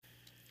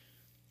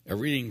A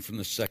reading from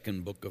the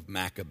second book of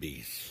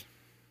Maccabees.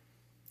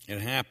 It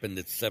happened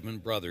that 7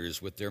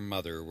 brothers with their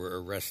mother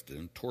were arrested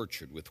and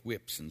tortured with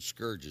whips and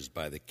scourges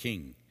by the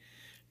king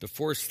to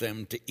force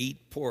them to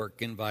eat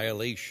pork in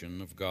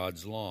violation of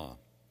God's law.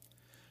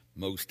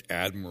 Most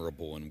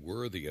admirable and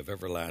worthy of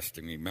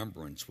everlasting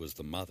remembrance was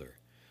the mother,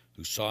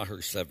 who saw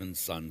her 7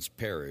 sons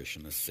perish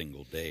in a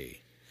single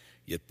day,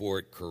 yet bore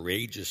it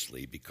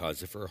courageously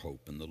because of her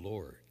hope in the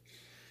Lord.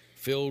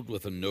 Filled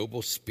with a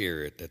noble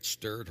spirit that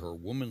stirred her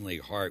womanly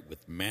heart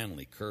with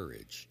manly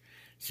courage,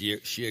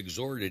 she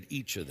exhorted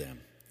each of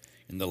them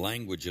in the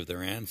language of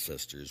their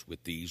ancestors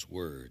with these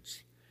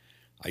words: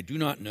 I do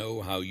not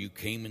know how you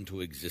came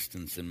into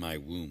existence in my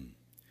womb.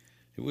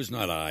 It was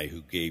not I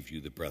who gave you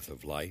the breath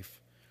of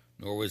life,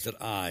 nor was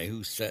it I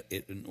who set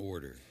it in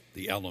order,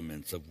 the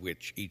elements of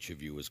which each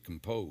of you is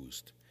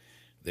composed.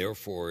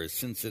 Therefore,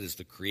 since it is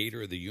the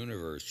Creator of the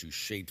universe who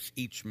shapes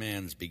each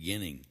man's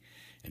beginning,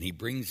 and he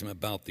brings him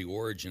about the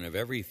origin of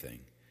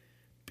everything,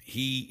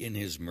 he in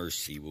his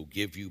mercy will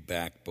give you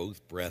back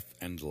both breath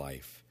and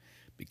life,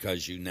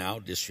 because you now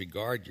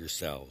disregard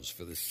yourselves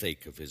for the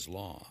sake of his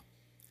law.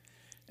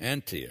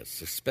 Antaeus,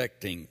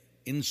 suspecting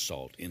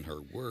insult in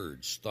her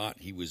words, thought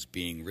he was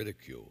being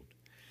ridiculed.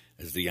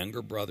 As the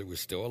younger brother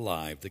was still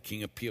alive, the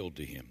king appealed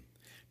to him,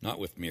 not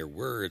with mere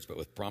words, but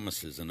with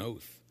promises and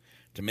oath,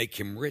 to make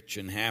him rich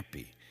and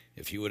happy.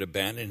 If he would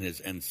abandon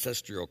his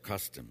ancestral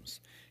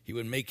customs, he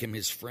would make him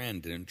his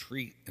friend and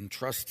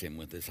entrust him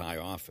with his high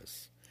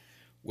office.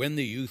 When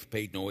the youth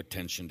paid no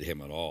attention to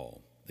him at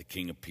all, the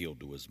king appealed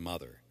to his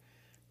mother,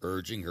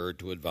 urging her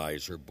to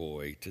advise her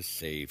boy to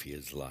save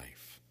his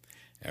life.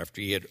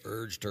 After he had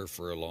urged her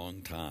for a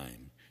long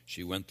time,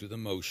 she went through the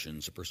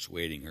motions of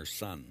persuading her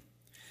son.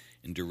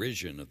 In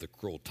derision of the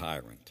cruel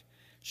tyrant,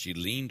 she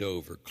leaned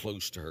over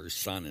close to her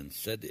son and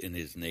said in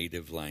their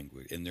native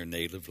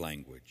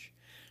language,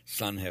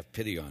 Son, have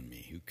pity on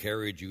me, who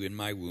carried you in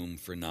my womb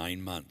for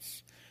 9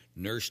 months,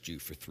 nursed you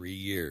for 3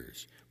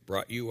 years,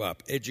 brought you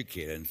up,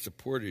 educated, and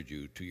supported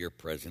you to your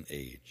present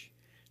age.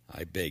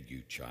 I beg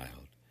you,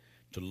 child,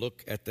 to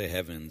look at the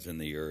heavens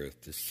and the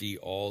earth, to see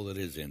all that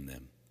is in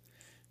them.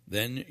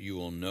 Then you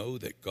will know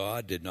that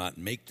God did not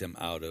make them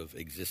out of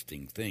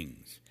existing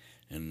things,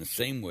 and in the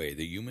same way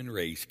the human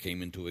race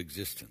came into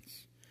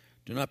existence.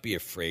 Do not be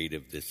afraid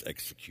of this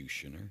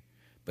executioner,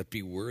 but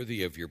be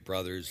worthy of your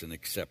brothers and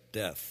accept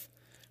death,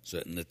 so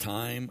that in the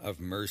time of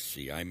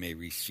mercy I may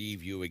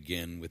receive you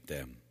again with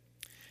them.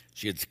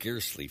 She had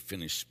scarcely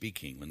finished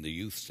speaking when the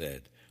youth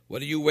said,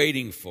 What are you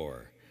waiting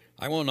for?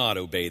 I will not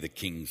obey the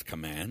king's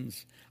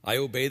commands. I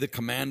obey the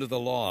command of the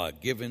law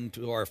given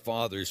to our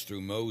fathers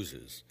through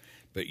Moses.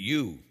 But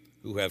you,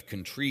 who have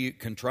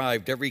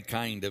contrived every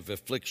kind of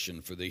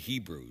affliction for the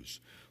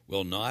Hebrews,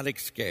 will not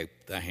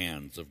escape the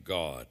hands of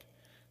God.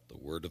 The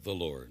word of the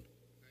Lord.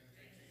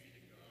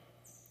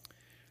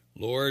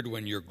 Lord,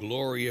 when your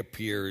glory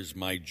appears,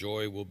 my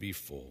joy will be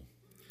full.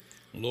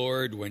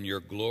 Lord, when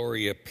your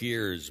glory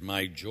appears,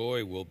 my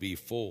joy will be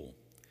full.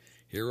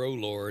 Hear, O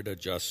Lord, a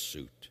just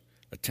suit.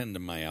 Attend to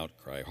my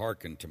outcry.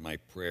 Hearken to my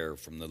prayer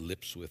from the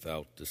lips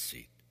without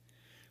deceit.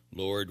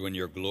 Lord, when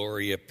your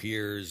glory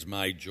appears,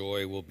 my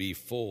joy will be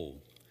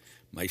full.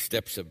 My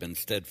steps have been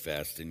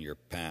steadfast in your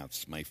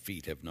paths. My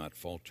feet have not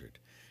faltered.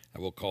 I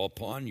will call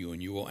upon you,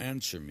 and you will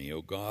answer me.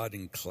 O God,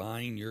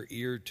 incline your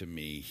ear to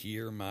me.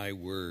 Hear my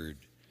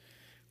word.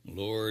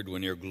 Lord,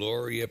 when your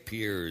glory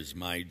appears,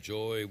 my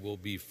joy will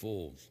be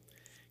full.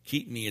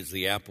 Keep me as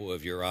the apple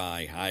of your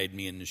eye. Hide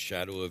me in the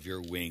shadow of your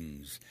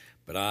wings.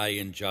 But I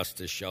in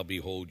justice shall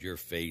behold your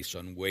face.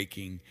 On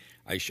waking,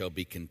 I shall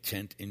be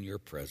content in your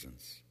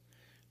presence.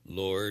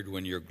 Lord,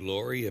 when your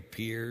glory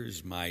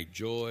appears, my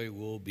joy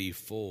will be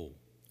full.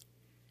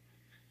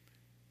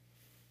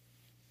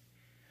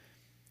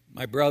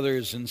 My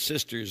brothers and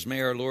sisters,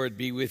 may our Lord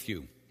be with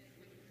you.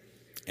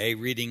 A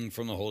reading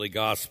from the Holy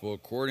Gospel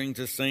according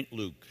to St.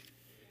 Luke.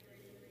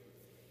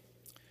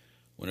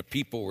 When a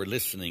people were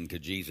listening to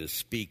Jesus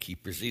speak, he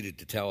proceeded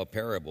to tell a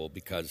parable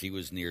because he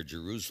was near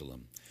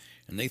Jerusalem,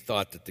 and they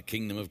thought that the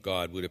kingdom of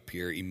God would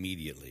appear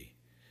immediately.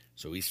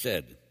 So he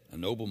said, A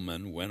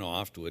nobleman went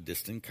off to a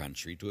distant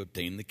country to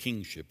obtain the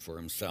kingship for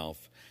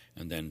himself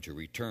and then to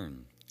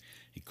return.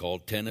 He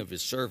called 10 of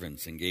his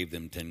servants and gave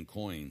them 10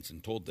 coins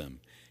and told them,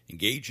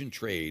 Engage in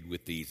trade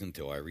with these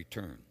until I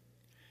return.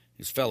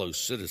 His fellow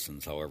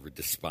citizens, however,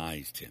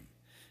 despised him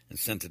and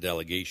sent a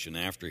delegation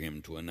after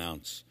him to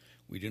announce,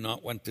 We do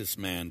not want this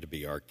man to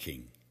be our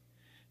king.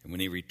 And when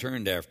he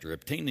returned after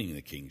obtaining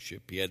the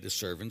kingship, he had the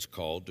servants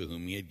called to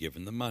whom he had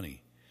given the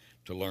money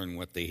to learn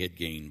what they had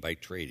gained by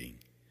trading.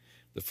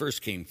 The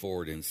first came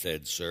forward and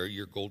said, Sir,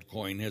 your gold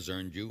coin has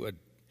earned you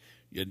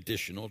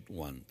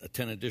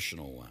 10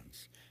 additional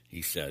ones.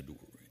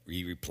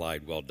 He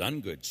replied, Well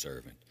done, good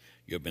servant.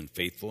 You have been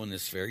faithful in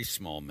this very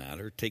small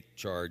matter. Take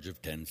charge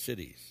of 10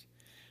 cities.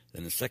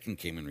 Then the second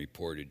came and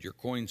reported, Your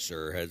coin,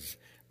 sir, has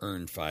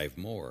earned 5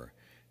 more.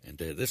 And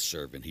to this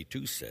servant he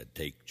too said,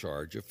 Take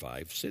charge of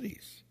 5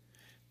 cities.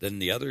 Then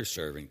the other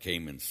servant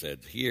came and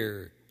said,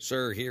 Here,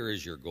 sir, here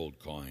is your gold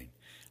coin.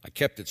 I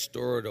kept it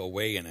stored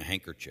away in a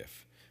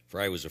handkerchief, for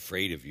I was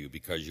afraid of you,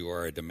 because you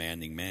are a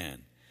demanding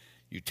man.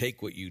 You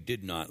take what you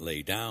did not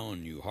lay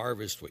down, you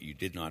harvest what you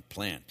did not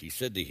plant. He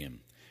said to him,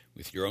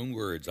 with your own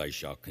words I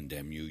shall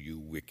condemn you, you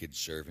wicked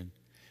servant.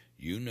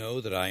 You know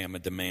that I am a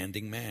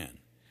demanding man,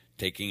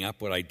 taking up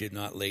what I did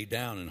not lay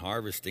down and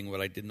harvesting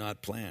what I did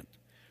not plant.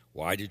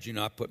 Why did you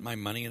not put my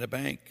money in a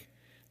bank?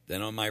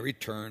 Then on my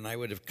return I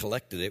would have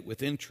collected it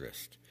with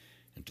interest.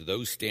 And to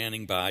those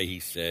standing by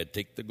he said,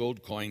 take the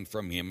gold coin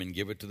from him and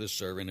give it to the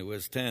servant who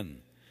has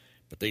 10.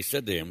 But they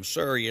said to him,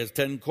 Sir, he has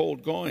 10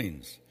 gold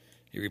coins.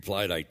 He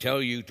replied, I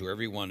tell you, to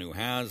everyone who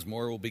has,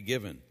 more will be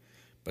given.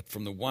 But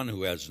from the one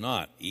who has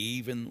not,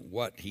 even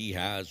what he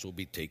has will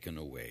be taken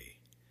away.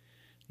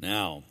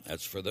 Now,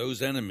 as for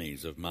those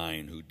enemies of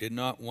mine who did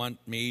not want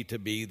me to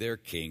be their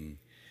king,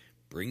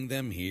 bring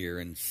them here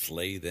and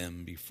slay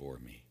them before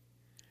me.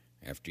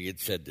 After he had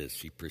said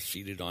this, he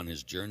proceeded on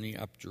his journey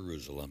up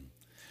Jerusalem.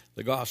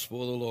 The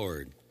gospel of the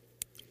Lord.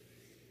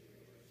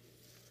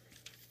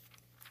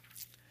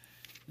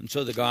 And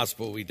so the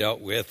gospel we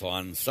dealt with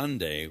on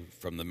Sunday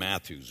from the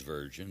Matthew's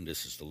version.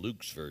 This is the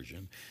Luke's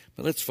version.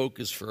 But let's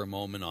focus for a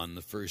moment on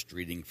the first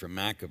reading from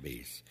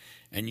Maccabees.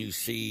 And you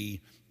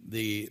see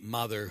the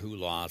mother who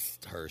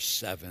lost her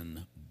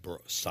 7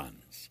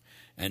 sons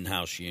and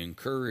how she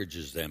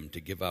encourages them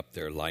to give up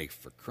their life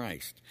for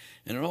Christ.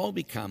 And it all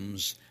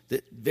becomes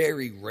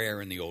very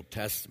rare in the Old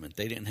Testament.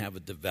 They didn't have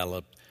a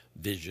developed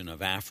vision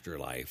of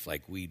afterlife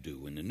like we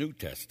do in the New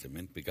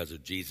Testament because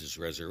of Jesus'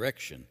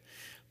 resurrection.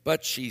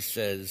 But she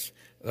says,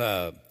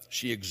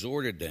 she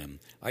exhorted them,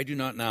 I do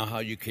not know how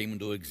you came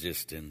into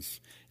existence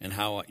and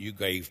how you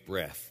gave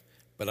breath,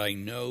 but I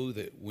know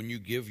that when you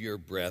give your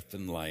breath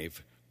and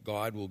life,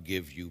 God will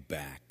give you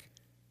back.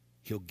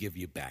 He'll give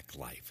you back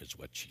life, is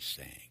what she's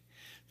saying.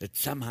 That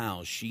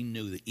somehow she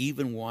knew that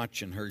even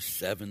watching her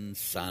 7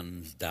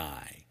 sons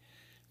die,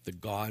 the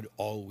God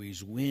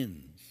always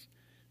wins.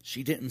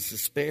 She didn't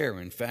despair.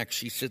 In fact,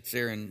 she sits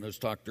there and was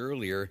talked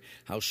earlier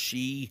how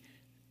she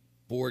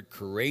bore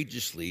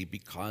courageously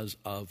because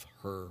of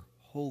her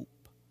hope.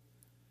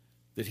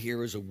 That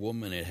here is a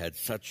woman that had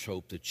such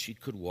hope that she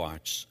could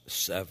watch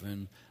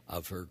 7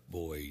 of her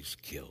boys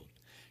killed.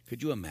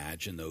 Could you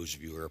imagine those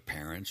of you who are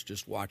parents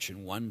just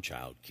watching one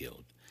child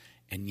killed,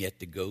 and yet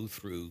to go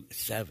through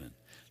 7,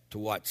 to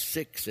watch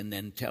 6 and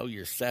then tell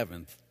your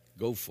 7th,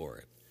 go for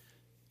it.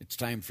 It's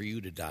time for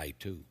you to die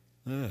too.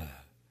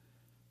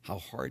 How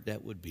hard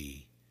that would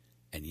be.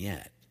 And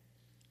yet,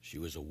 she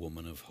was a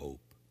woman of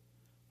hope.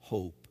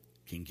 Hope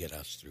can get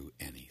us through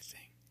anything.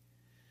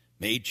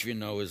 May each of you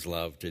know his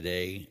love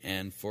today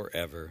and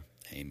forever.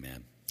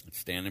 Amen. Let's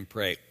stand and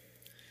pray.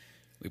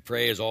 We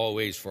pray as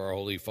always for our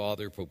Holy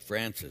Father, Pope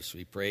Francis.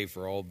 We pray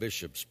for all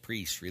bishops,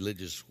 priests,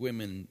 religious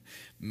women,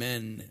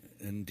 men,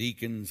 and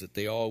deacons, that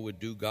they all would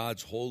do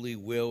God's holy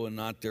will and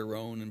not their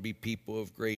own, and be people of great